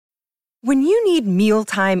When you need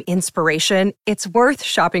mealtime inspiration, it's worth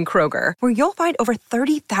shopping Kroger, where you'll find over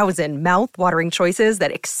 30,000 mouth-watering choices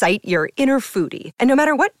that excite your inner foodie. And no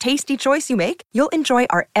matter what tasty choice you make, you'll enjoy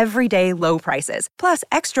our everyday low prices, plus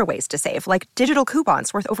extra ways to save, like digital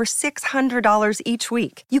coupons worth over $600 each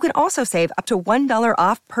week. You can also save up to $1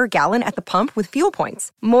 off per gallon at the pump with fuel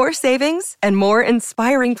points. More savings and more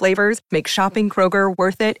inspiring flavors make shopping Kroger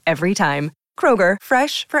worth it every time. Kroger,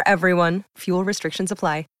 fresh for everyone. Fuel restrictions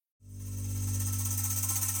apply.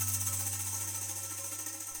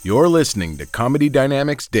 You're listening to Comedy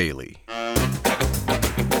Dynamics Daily. I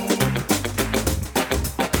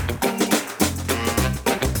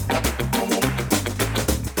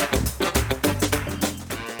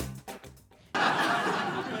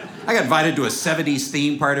got invited to a 70s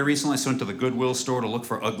theme party recently. So I went to the Goodwill store to look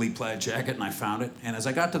for ugly plaid jacket, and I found it. And as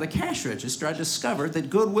I got to the cash register, I discovered that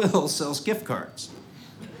Goodwill sells gift cards.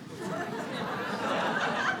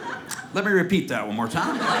 Let me repeat that one more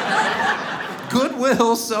time.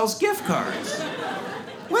 Goodwill sells gift cards.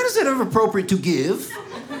 When is it ever appropriate to give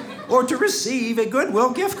or to receive a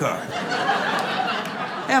Goodwill gift card?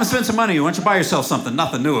 Hey, I'm spending some money. Why don't you buy yourself something?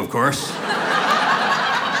 Nothing new, of course.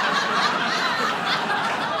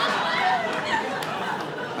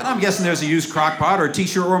 But I'm guessing there's a used crock pot or a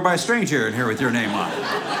t-shirt worn by a stranger in here with your name on it.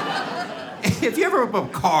 If you ever open a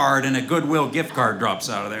card and a Goodwill gift card drops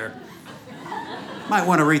out of there, might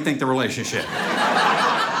want to rethink the relationship.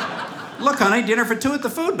 Look, honey, dinner for two at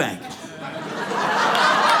the food bank.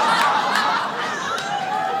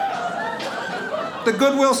 The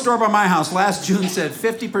Goodwill store by my house last June said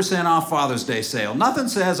 50% off Father's Day sale. Nothing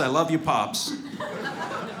says I love you, Pops.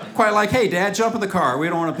 Quite like, hey, Dad, jump in the car. We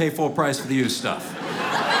don't want to pay full price for the used stuff.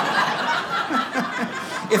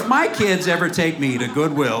 If my kids ever take me to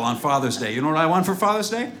Goodwill on Father's Day, you know what I want for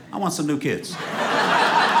Father's Day? I want some new kids.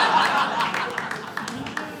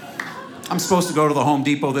 I'm supposed to go to the Home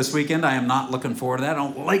Depot this weekend. I am not looking forward to that. I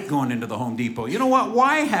don't like going into the Home Depot. You know what?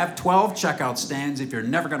 Why have 12 checkout stands if you're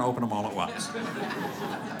never going to open them all at once?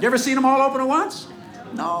 You ever seen them all open at once?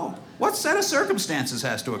 No. What set of circumstances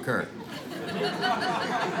has to occur?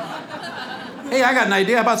 Hey, I got an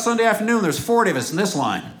idea. How about Sunday afternoon? There's 40 of us in this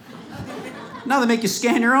line. Now they make you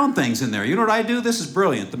scan your own things in there. You know what I do? This is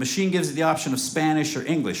brilliant. The machine gives you the option of Spanish or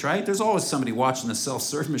English, right? There's always somebody watching the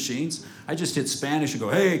self-serve machines. I just hit Spanish and go,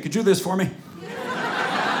 hey, could you do this for me?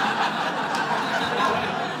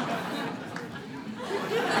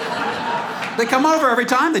 They come over every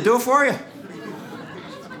time. They do it for you.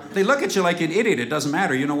 They look at you like an idiot. It doesn't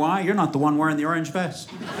matter. You know why? You're not the one wearing the orange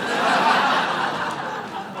vest.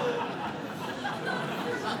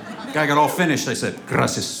 Guy got all finished. I said,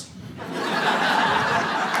 gracias.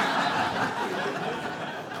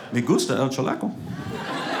 Me gusta el chalaco.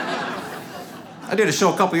 I did a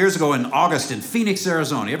show a couple years ago in August in Phoenix,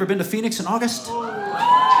 Arizona. You ever been to Phoenix in August?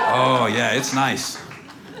 Oh, yeah, it's nice.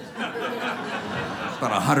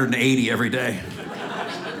 About 180 every day.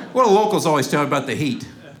 Well, the locals always tell me about the heat.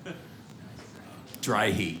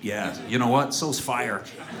 Dry heat, yeah. You know what? So's fire.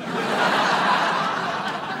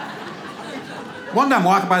 One time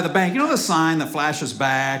walking by the bank, you know the sign that flashes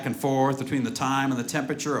back and forth between the time and the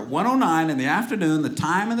temperature? At 1:09 in the afternoon, the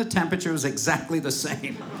time and the temperature was exactly the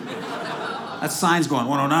same. That sign's going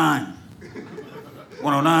 1:09,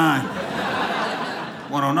 1:09,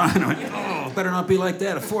 1:09. I went, oh, better not be like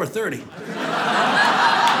that at 4:30.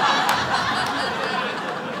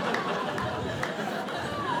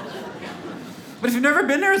 But if you've never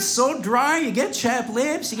been there, it's so dry. You get chapped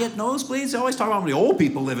lips, you get nosebleeds. They always talk about how many old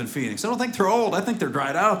people live in Phoenix. I don't think they're old. I think they're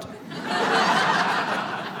dried out.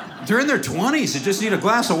 They're in their 20s. They just need a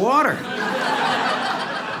glass of water.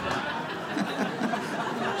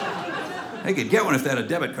 They could get one if they had a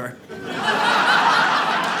debit card.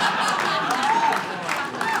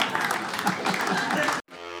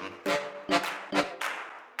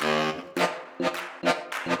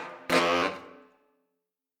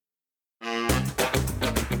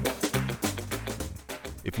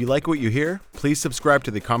 If you like what you hear, please subscribe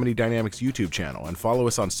to the Comedy Dynamics YouTube channel and follow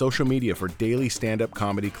us on social media for daily stand-up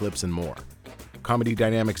comedy clips and more. Comedy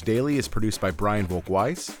Dynamics Daily is produced by Brian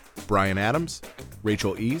Volk-Weiss, Brian Adams,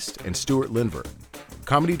 Rachel East, and Stuart Lindver.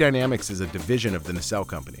 Comedy Dynamics is a division of the Nacelle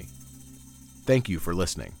Company. Thank you for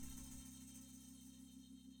listening.